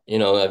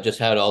I've just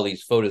had all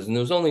these photos, and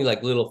there was only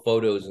like little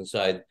photos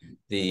inside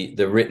the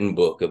written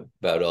book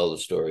about all the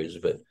stories.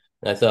 But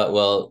I thought,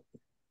 well,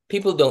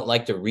 people don't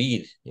like to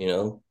read,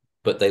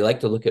 but they like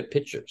to look at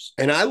pictures.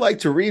 And I like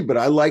to read, but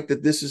I like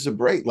that this is a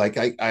break. Like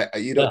Yeah.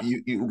 you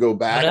can go You don't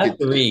back. have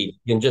to read.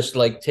 You can just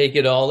like take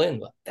it all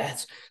in.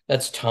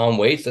 That's Tom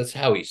Waits. That's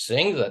how he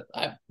sings.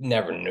 I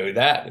never knew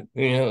that.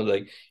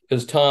 Like,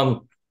 because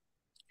Tom,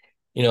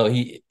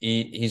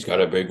 he's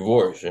got a big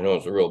voice.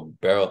 It's a real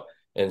barrel.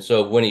 And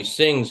so when he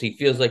sings, he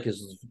feels like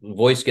his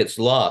voice gets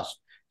lost.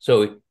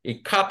 So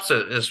he cups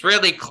it. It's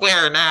really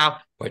clear now,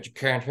 but you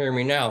can't hear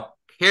me now.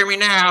 Hear me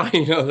now.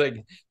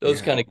 Like those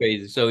Yeah. kind of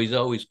crazy. So he's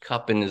always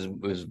cupping his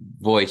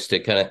voice to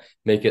kind of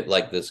make it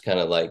like this kind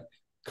of like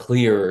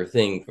clearer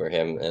thing for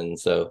him. And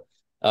so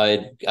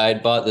I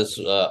bought this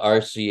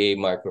RCA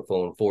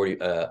microphone 40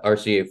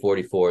 RCA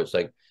 44. It's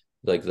like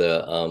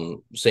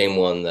the same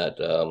one that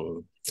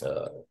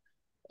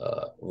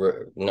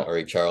not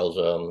Ray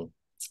Charles,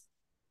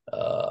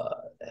 uh,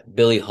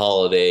 Billie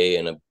Holiday,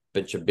 and a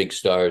bunch of big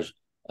stars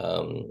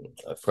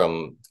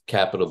from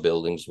Capitol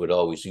buildings would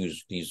always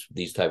use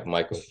these type of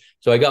microphones.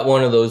 So I got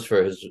one of those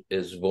for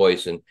his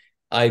voice, and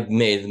I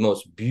made the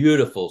most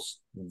beautiful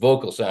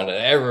vocal sound I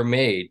ever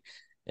made.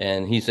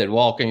 And he said,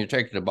 "Well, can you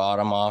take the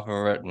bottom off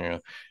of it?"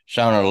 And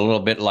sounded a little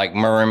bit like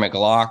Murray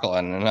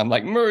McLaughlin. And I'm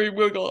like, "Murray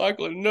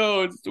McLaughlin,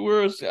 no, it's the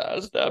worst.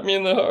 Stab me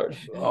in the heart."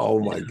 Oh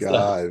my So,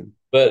 God.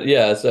 but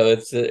yeah, so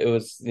it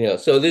was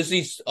so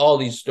there's all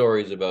these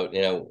stories about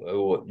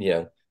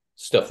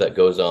stuff that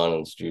goes on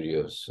in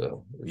studios.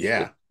 So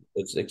Yeah.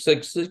 it's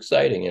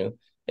exciting, you know.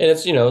 And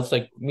it's, you know, it's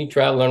like me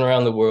traveling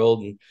around the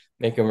world and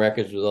making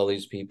records with all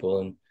these people,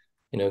 and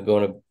you know,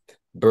 going to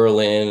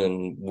Berlin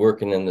and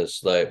working in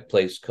this like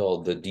place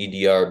called the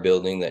DDR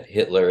building that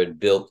Hitler had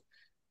built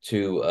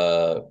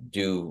to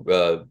do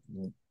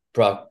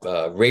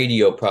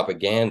radio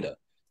propaganda.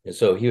 And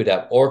so he would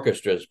have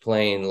orchestras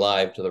playing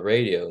live to the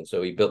radio. And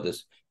so he built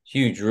this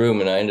huge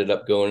room, and I ended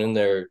up going in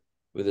there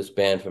with this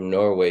band from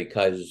Norway,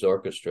 Kaiser's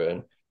Orchestra,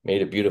 and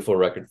made a beautiful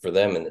record for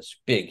them in this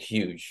big,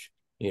 huge,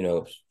 you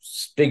know,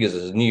 as big as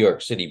a New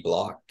York City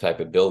block type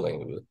of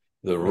building.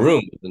 The Right.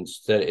 room,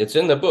 instead, it's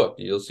in the book.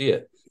 You'll see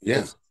it.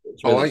 Yeah.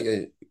 It's Oh,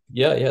 really, I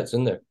yeah, yeah, it's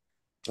in there.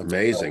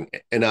 amazing.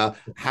 And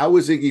how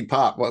was Iggy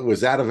Pop? What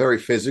was that, a very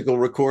physical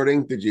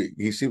recording? Did you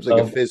he seems like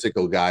a Um,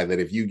 physical guy that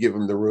if you give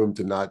him the room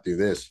to not do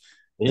this,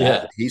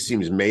 that yeah, he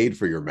seems made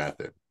for your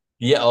method.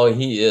 yeah. Oh,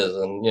 he is,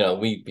 and you know,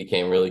 we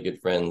became really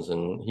good friends,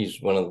 and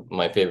he's one of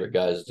my favorite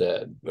guys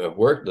that I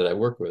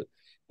work with.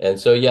 And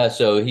so, yeah,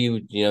 so he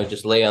would, you know,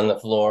 just lay on the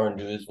floor and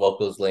do his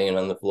vocals laying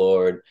on the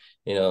floor, and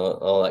you know,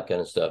 all that kind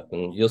of stuff.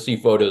 And you'll see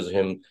photos of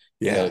him,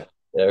 you know,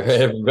 Yeah.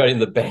 everybody in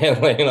the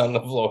band laying on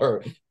the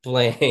floor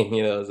playing.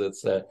 You know,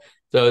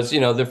 so it's, you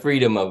know, the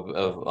freedom of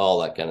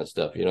all that kind of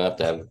stuff. You don't have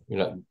to have, you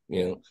know,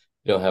 you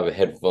don't have a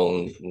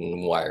headphone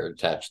and wire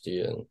attached to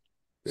you. And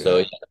so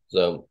Yeah.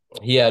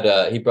 yeah,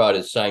 so he brought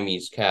his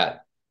Siamese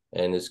cat,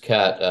 and his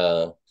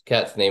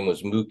cat's name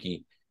was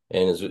Mookie,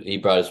 and he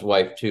brought his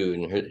wife too,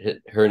 and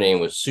her name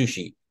was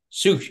Suki,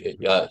 I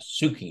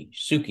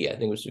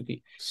think it was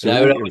Suki.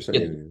 And Sugi or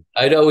something.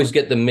 I'd always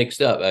get them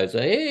mixed up. I'd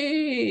say,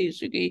 hey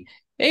Suki,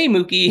 hey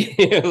Mookie.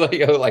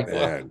 Like, I was like,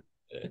 what?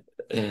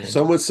 Man.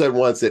 Someone said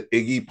once that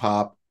Iggy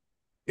Pop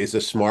is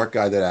a smart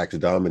guy that acts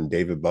dumb, and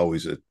David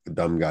Bowie's a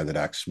dumb guy that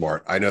acts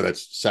smart. I know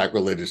that's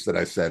sacrilegious that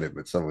I said it,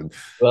 but someone,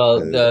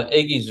 Well, uh, the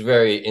Iggy's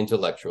very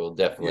intellectual,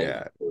 definitely.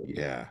 yeah,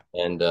 yeah.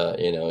 And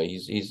you know,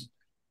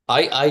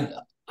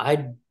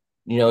 I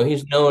you know,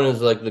 he's known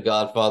as like the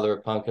godfather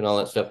of punk and all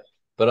that stuff,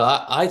 but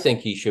I think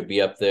he should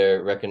be up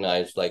there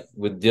recognized like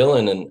with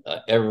Dylan and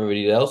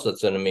everybody else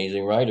that's an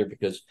amazing writer,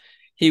 because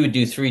he would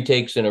do three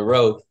takes in a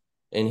row,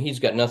 and he's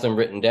got nothing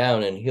written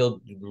down, and he'll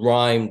do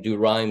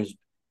rhymes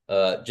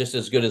just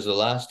as good as the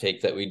last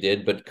take that we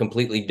did, but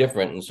completely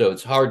different. And so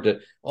it's hard to,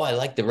 oh, I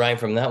like the rhyme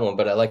from that one,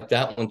 but I like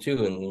that one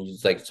too. And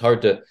he's like, it's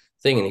hard to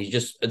thing, and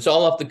it's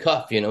all off the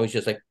cuff, you know. He's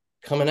just like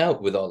coming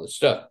out with all this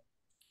stuff,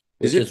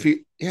 Is which it is,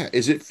 yeah?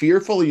 Is it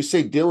fearful? You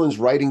say Dylan's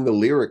writing the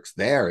lyrics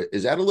there.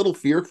 Is that a little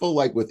fearful,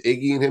 like with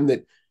Iggy and him,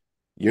 that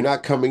you're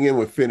not coming in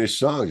with finished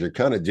songs? You're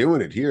kind of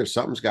doing it here.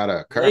 Something's got to yeah,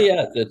 occur.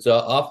 yeah, it's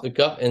off the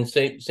cuff. And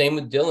same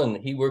with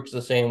Dylan. He works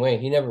the same way.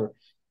 He never,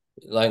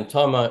 like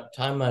time out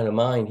of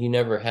mind, he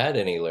never had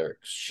any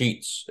lyrics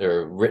sheets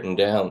or written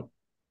down.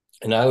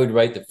 And I would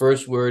write the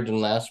first word and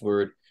last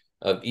word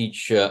of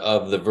each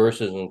of the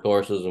verses and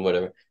choruses and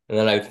whatever, and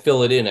then I'd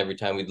fill it in every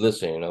time we'd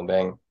listen, you know,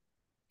 bang.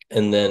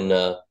 And then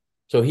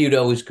so he would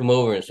always come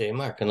over and say,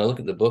 Mark, can I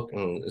look at the book?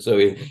 And so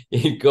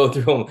he'd go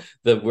through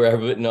them, where I've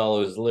written all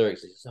of his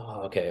lyrics. He says,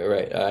 oh, okay, all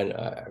right,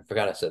 I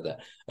forgot I said that.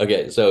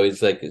 Okay, so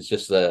it's like, it's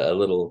just a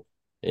little,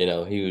 you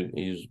know,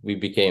 we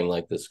became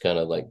like this kind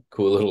of like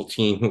cool little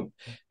team,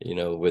 you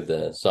know, with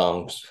the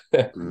songs.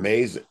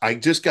 Amazing. I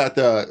just got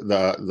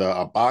the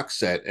a box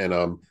set,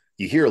 and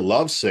you hear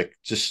 "Lovesick"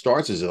 just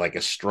starts as like a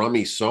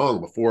strummy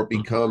song before it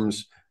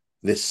becomes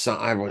this song.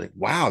 I'm like,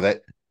 wow,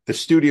 that the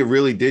studio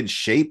really did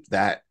shape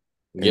that,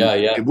 and Yeah,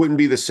 yeah. it wouldn't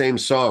be the same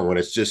song when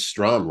it's just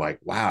strummed. Like,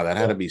 wow, that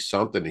had Yeah. to be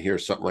something to hear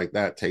something like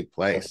that take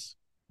place.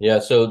 Yeah,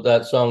 so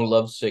that song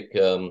 "Lovesick,"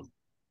 you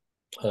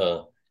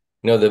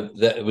know,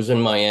 that it was in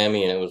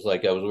Miami, and it was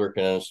like I was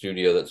working in a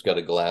studio that's got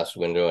a glass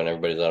window, and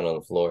everybody's out on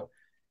the floor.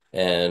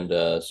 And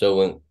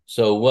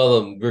so while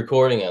I'm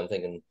recording, I'm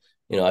thinking,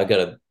 you know, I got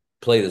to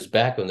play this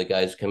back when the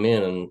guys come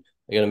in, and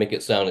I got to make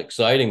it sound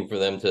exciting for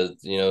them to,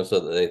 you know, so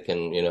that they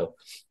can, you know,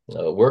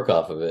 work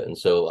off of it. And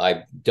so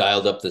I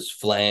dialed up this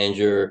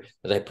flanger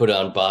that I put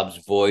on Bob's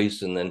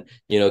voice, and then,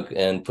 you know,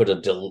 and put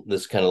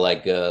this kind of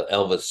like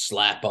Elvis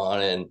slap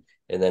on it,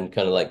 and then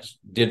kind of like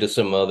did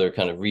some other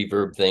kind of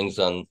reverb things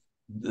on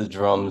the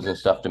drums and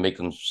stuff to make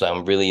them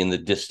sound really in the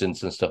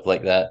distance and stuff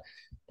like that.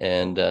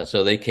 And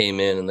so they came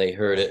in and they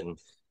heard it, and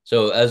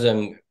so as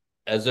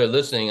they're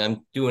listening,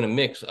 I'm doing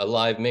a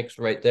live mix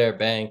right there,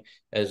 bang,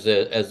 as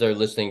they're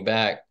listening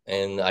back,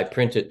 and I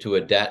print it to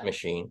a DAT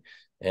machine,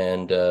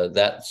 and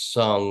that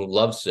song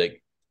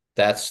 "Lovesick,"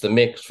 that's the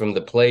mix from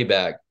the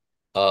playback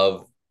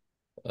of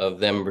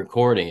them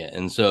recording it.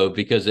 And so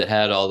because it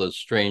had all those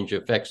strange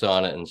effects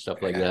on it and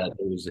stuff like Yeah.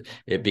 that,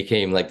 it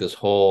became like this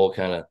whole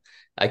kind of,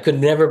 I could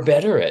never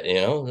better it, you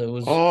know. It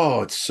was,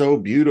 Oh, it's so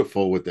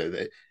beautiful with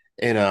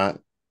and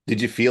did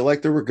you feel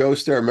like there were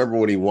ghosts there? I remember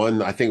when he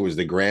won, I think it was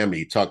the Grammy,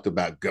 he talked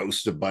about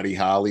ghosts of Buddy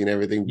Holly and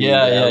everything being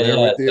yeah, yeah, down there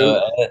yeah. with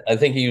So you. I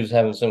think he was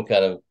having some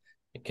kind of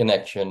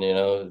connection, you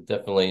know,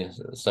 definitely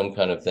some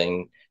kind of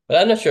thing. But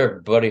I'm not sure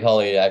if Buddy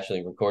Holly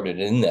actually recorded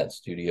in that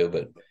studio,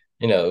 but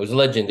you know, it was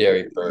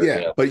legendary for, you Yeah,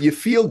 know. but you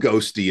feel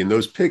ghosty in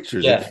those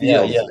pictures. It Yeah, yeah,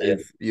 feels, yeah, yeah,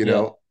 if you yeah.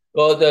 know.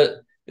 Well,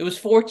 it was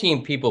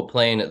 14 people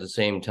playing at the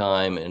same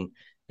time, and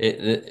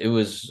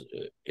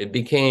it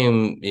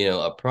became,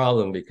 a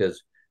problem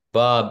because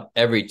Bob,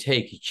 every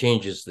take he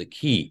changes the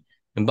key,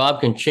 and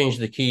Bob can change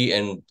the key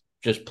and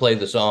just play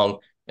the song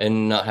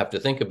and not have to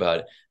think about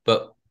it.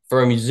 But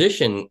for a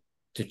musician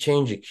to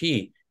change a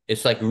key,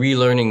 it's like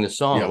relearning the Yeah,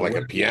 song. like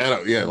a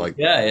piano. Yeah, like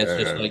Yeah, it's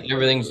just like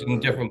everything's in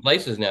different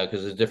places now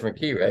because it's a different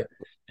key, right?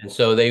 And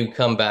so they would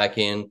come back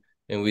in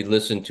and we'd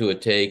listen to a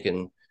take,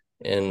 and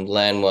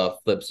Lanois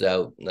flips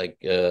out like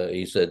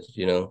he said,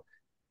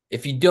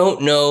 if you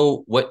don't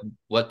know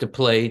what to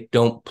play,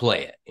 don't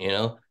play it.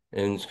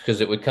 And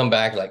because it would come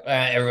back like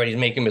everybody's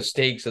making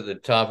mistakes at the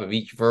top of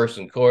each verse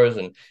and chorus,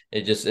 and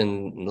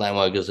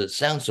Lanois goes, it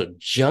sounds so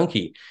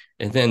junky.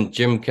 And then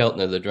Jim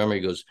Keltner, the drummer,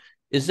 he goes,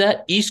 is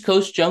that East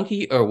Coast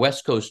junkie or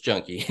West Coast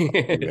junkie?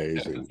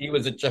 amazing. He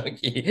was a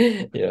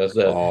junkie,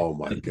 so Oh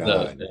my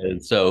God.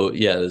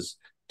 yeah, there's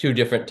two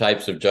different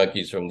types of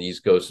junkies from the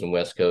East Coast and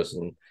West Coast,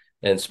 and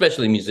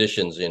especially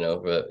musicians,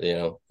 but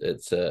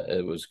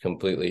it was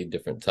completely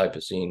different type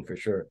of scene for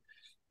sure.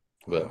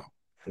 But Wow.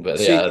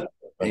 yeah,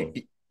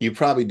 See, you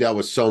probably dealt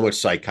with so much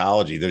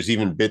psychology. There's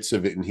even bits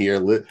of it in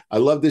here. I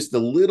love this, the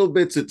little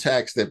bits of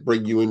text that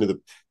bring you into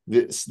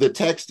the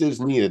text is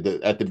needed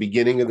at the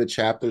beginning of the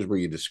chapters where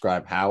you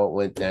describe how it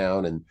went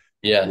down, and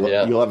yeah,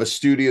 you'll have a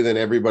studio than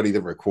everybody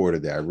that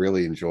recorded there. I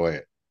really enjoy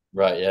it.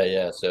 right,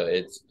 yeah. So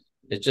it's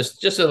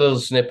just a little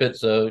snippet,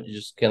 so you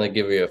just kind of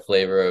give you a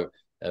flavor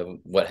of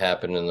what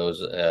happened in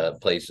those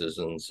places,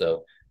 and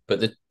so but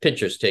the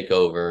pictures take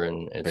over,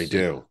 and They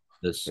do.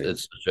 it's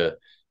such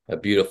a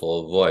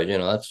beautiful voyage.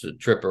 That's a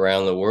trip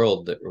around the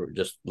world that we're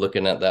just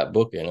looking at that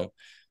book.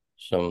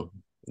 So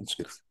it's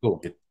It's cool.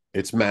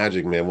 it's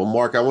magic, man. Well,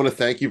 Mark, I want to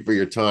thank you for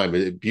your time.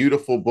 A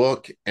beautiful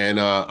book, and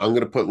I'm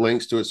going to put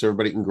links to it so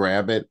everybody can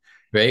grab it.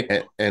 Great.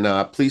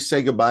 And please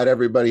say goodbye to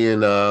everybody,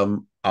 and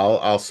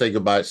I'll say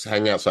goodbye.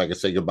 Hang out so I can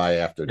say goodbye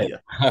after to you.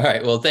 All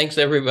right. Well, thanks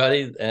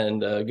everybody,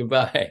 and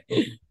goodbye.